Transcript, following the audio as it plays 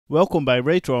Welcome by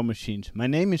Retro Machines. My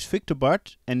name is Victor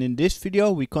Bart and in this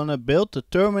video we're gonna build the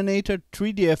Terminator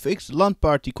 3DFX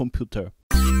Lanparty computer.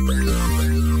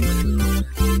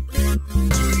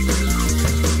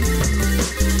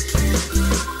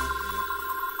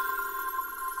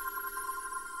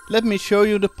 Let me show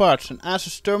you the parts. An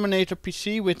ASUS Terminator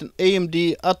PC with an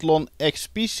AMD Athlon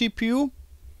XP CPU.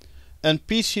 An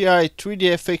PCI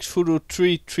 3DFX Voodoo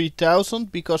 3000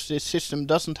 because this system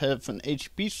doesn't have an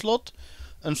HP slot.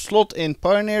 A slotin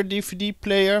Pioneer DVD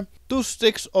player. 2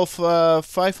 sticks of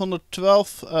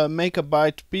 512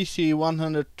 megabyte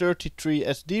PC133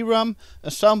 sdram. A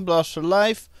Soundblaster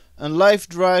Live. A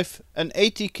Livedrive. An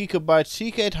 80 gigabyte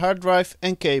Seagate hard drive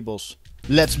and cables.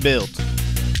 Let's build!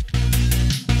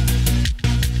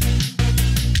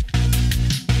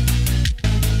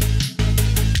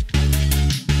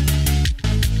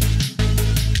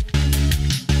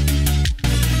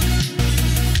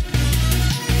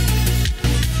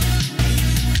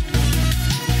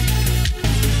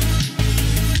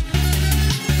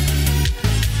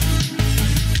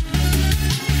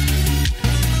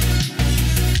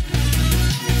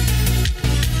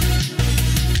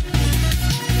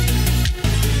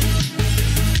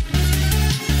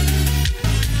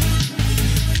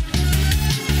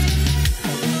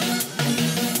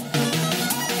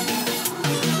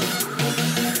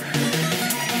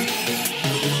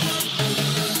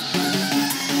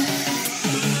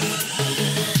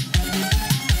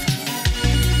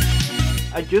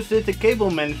 I just did the cable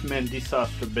management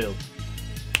disaster build.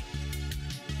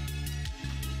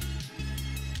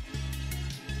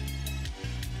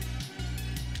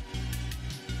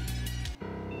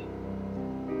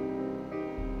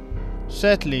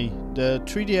 Sadly, the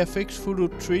 3DFX Voodoo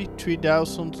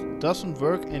 3000 doesn't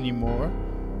work anymore.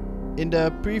 In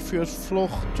the previous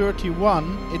vlog 31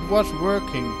 it was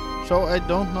working, so I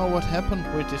don't know what happened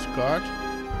with this card.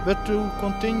 But to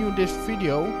continue this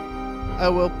video, I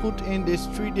will put in this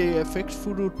 3DFX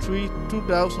Voodoo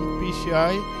 2000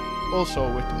 PCI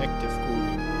also with active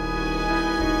cooling.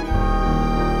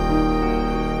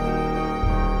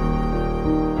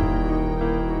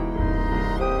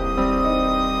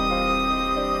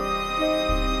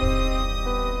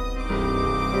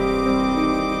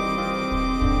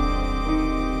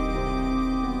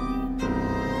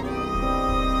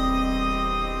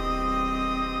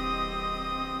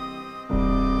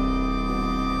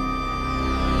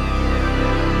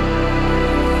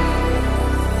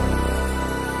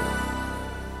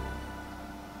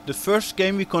 The first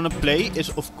game we're gonna play is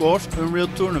of course Unreal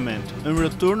Tournament. Unreal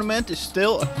Tournament is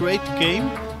still a great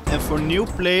game and for new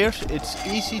players it's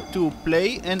easy to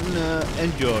play and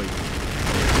enjoy.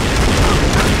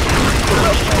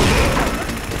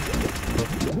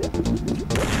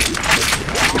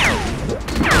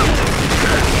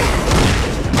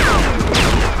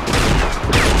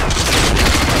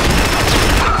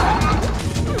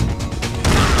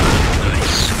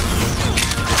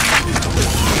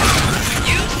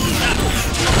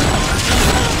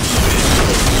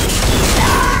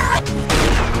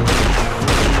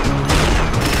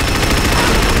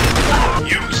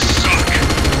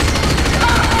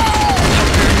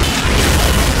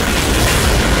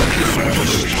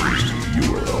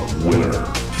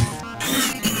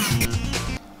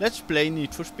 Let's play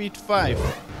Need for Speed 5.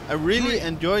 I really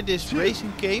enjoyed this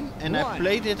racing game and I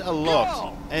played it a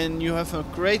lot. And you have a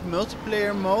great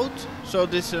multiplayer mode, so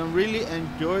this is a really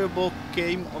enjoyable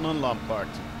game on a LAN party.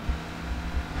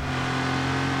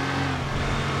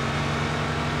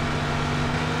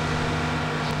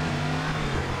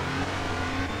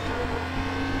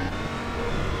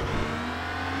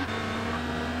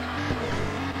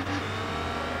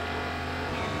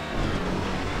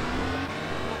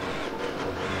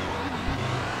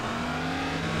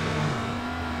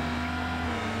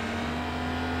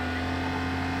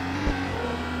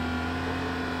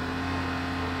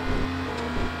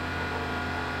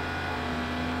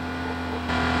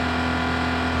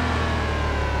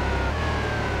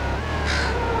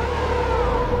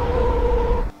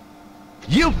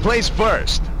 You place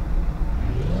first!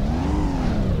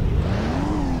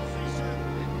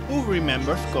 Who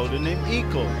remembers Codename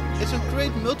Eagle? It's a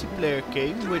great multiplayer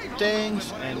game with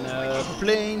tanks and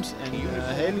planes and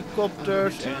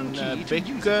helicopters and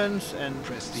big guns and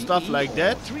stuff like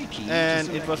that. And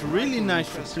it was really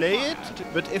nice to play it,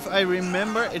 but if I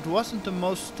remember it wasn't the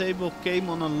most stable game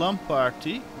on a LAN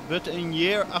party. But a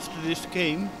year after this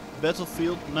game,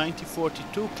 Battlefield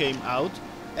 1942 came out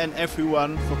and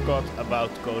everyone forgot about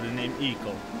Codename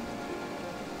Eagle.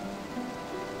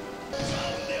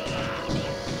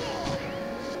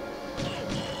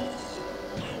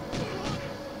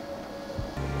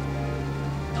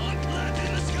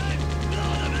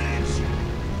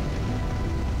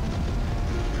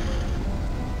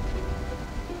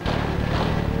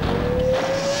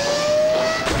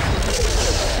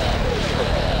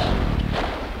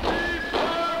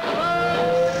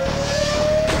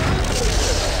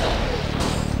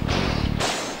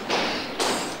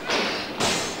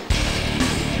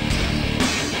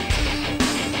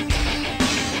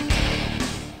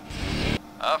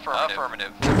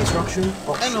 Construction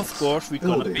options. And of course we're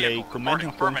gonna play Command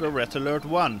 & Conquer Red Alert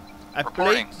 1. I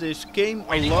played this game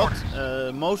a lot,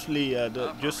 mostly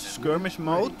just skirmish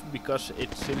mode, because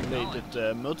it simulated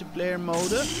multiplayer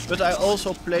mode. But I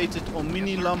also played it on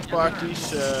mini LAN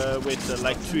parties with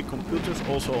like 3 computers,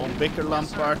 also on bigger LAN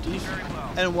parties.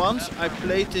 And once I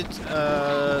played it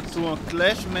to a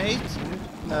classmate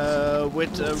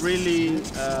with really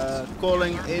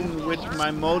calling in with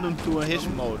my modem to his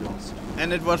modem.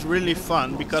 And it was really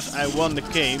fun because I won the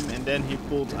game and then he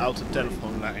pulled out the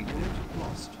telephone line.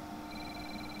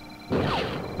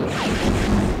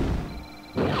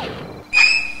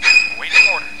 Waiting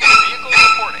orders. Vehicle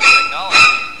reporting.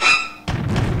 Acknowledged.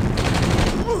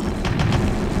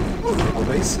 Our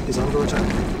base is under attack.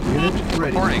 Unit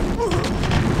ready. Reporting.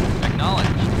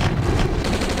 Acknowledged.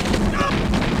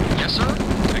 Yes, sir.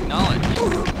 Acknowledged.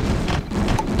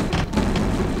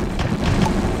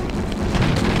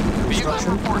 Vehicle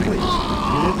Construction reporting. complete.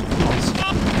 Unit lost.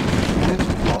 Unit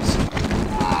lost.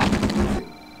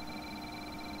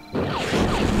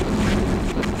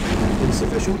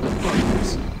 Insufficient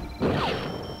funds.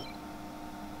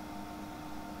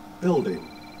 Building.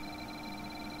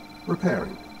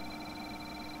 Repairing.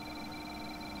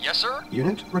 Yes, sir.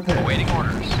 Unit repaired. Awaiting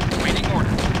orders. Waiting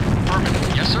orders.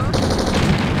 Affirmative. Yes, sir.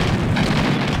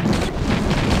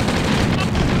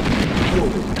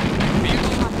 Building.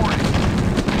 Vehicle reporting.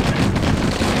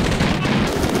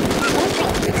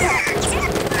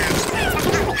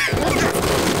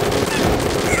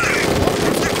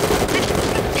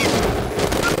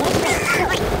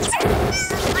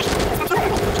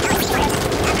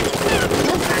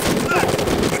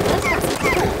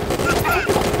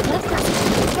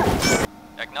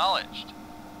 Acknowledged.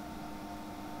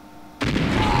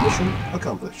 Mission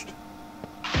accomplished.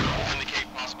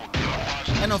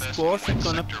 And of course we're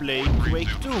gonna play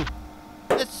Quake 2.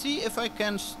 Let's see if I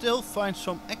can still find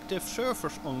some active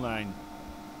servers online.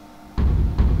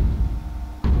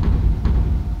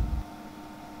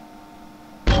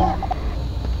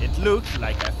 It looks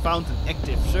like I found an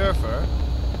active server.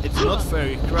 It's not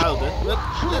very crowded, but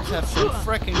let's have some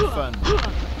fracking fun.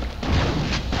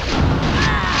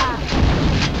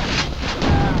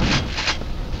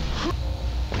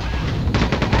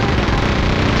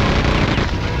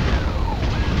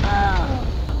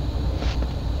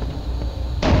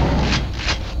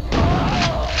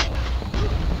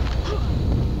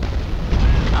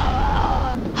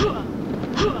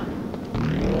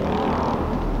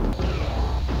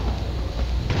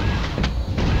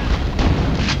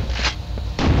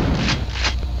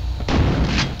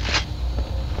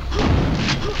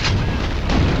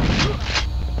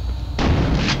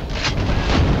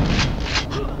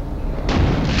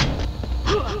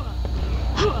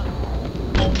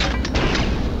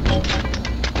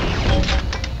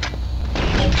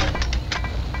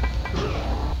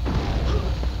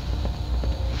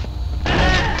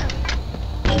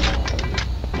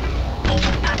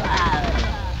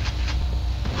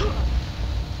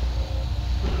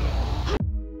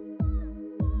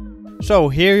 So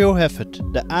here you have it,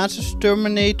 the ASUS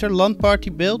Terminator Lanparty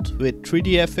build with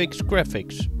 3DFX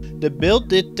graphics. The build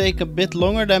did take a bit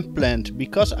longer than planned,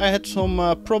 because I had some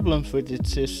problems with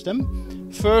its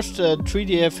system. First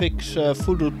 3DFX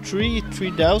Voodoo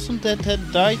 3000 that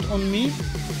had died on me,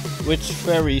 which is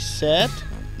very sad.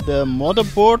 The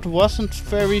motherboard wasn't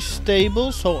very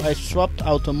stable, so I swapped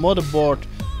out the motherboard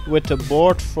with the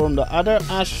board from the other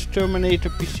ASUS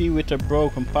Terminator PC with a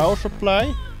broken power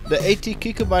supply. The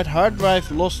 80GB hard drive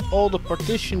lost all the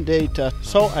partition data,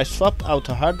 so I swapped out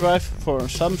the hard drive for a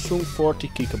Samsung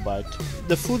 40GB.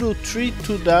 The Voodoo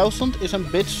 2000 is a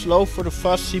bit slow for the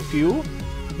fast CPU,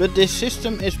 but this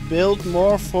system is built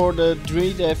more for the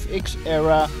 3DFX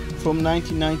era from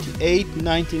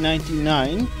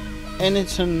 1998-1999, and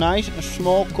it's a nice and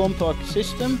small compact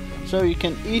system, so you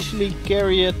can easily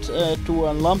carry it to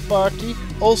a LAN party.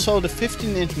 Also the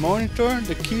 15-inch monitor,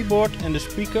 the keyboard and the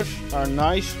speakers are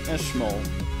nice and small.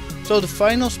 So the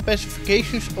final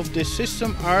specifications of this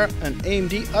system are an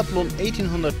AMD Athlon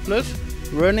 1800 Plus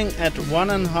running at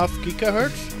 1.5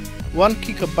 GHz, 1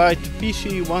 GB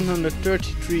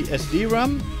PC133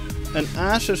 SDRAM, an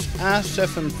ASUS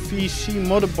A7VC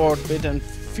motherboard with an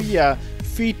VIA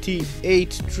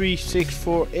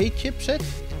VT8364A chipset,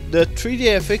 the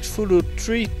 3DFX Voodoo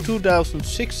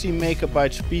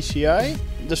 2060MB PCI.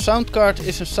 The sound card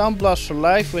is a Soundblaster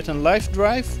Live with a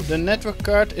Livedrive. The network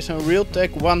card is a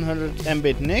Realtek 100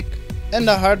 Mbit NIC. And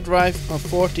the hard drive a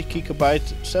 40GB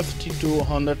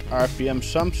 7200 RPM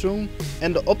Samsung.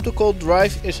 And the optical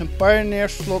drive is a Pioneer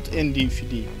slot-in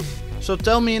DVD. So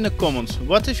tell me in the comments,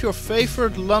 what is your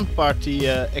favorite LAN party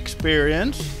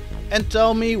experience? and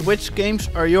tell me which games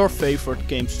are your favorite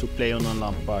games to play on a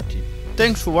LAN party.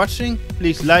 Thanks for watching,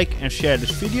 please like and share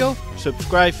this video,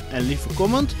 subscribe and leave a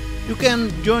comment. You can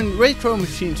join Retro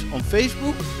Machines on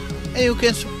Facebook and you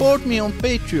can support me on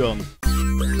Patreon.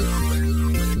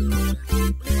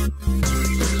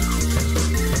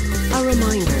 A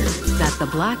reminder that the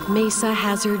Black Mesa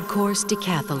Hazard Course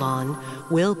Decathlon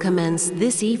will commence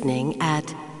this evening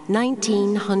at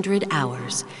 1900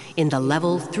 hours in the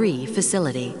Level 3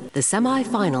 facility. The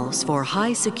semi-finals for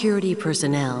high security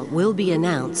personnel will be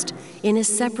announced in a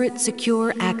separate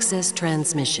secure access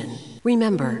transmission.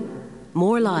 Remember,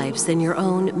 more lives than your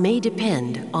own may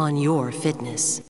depend on your fitness.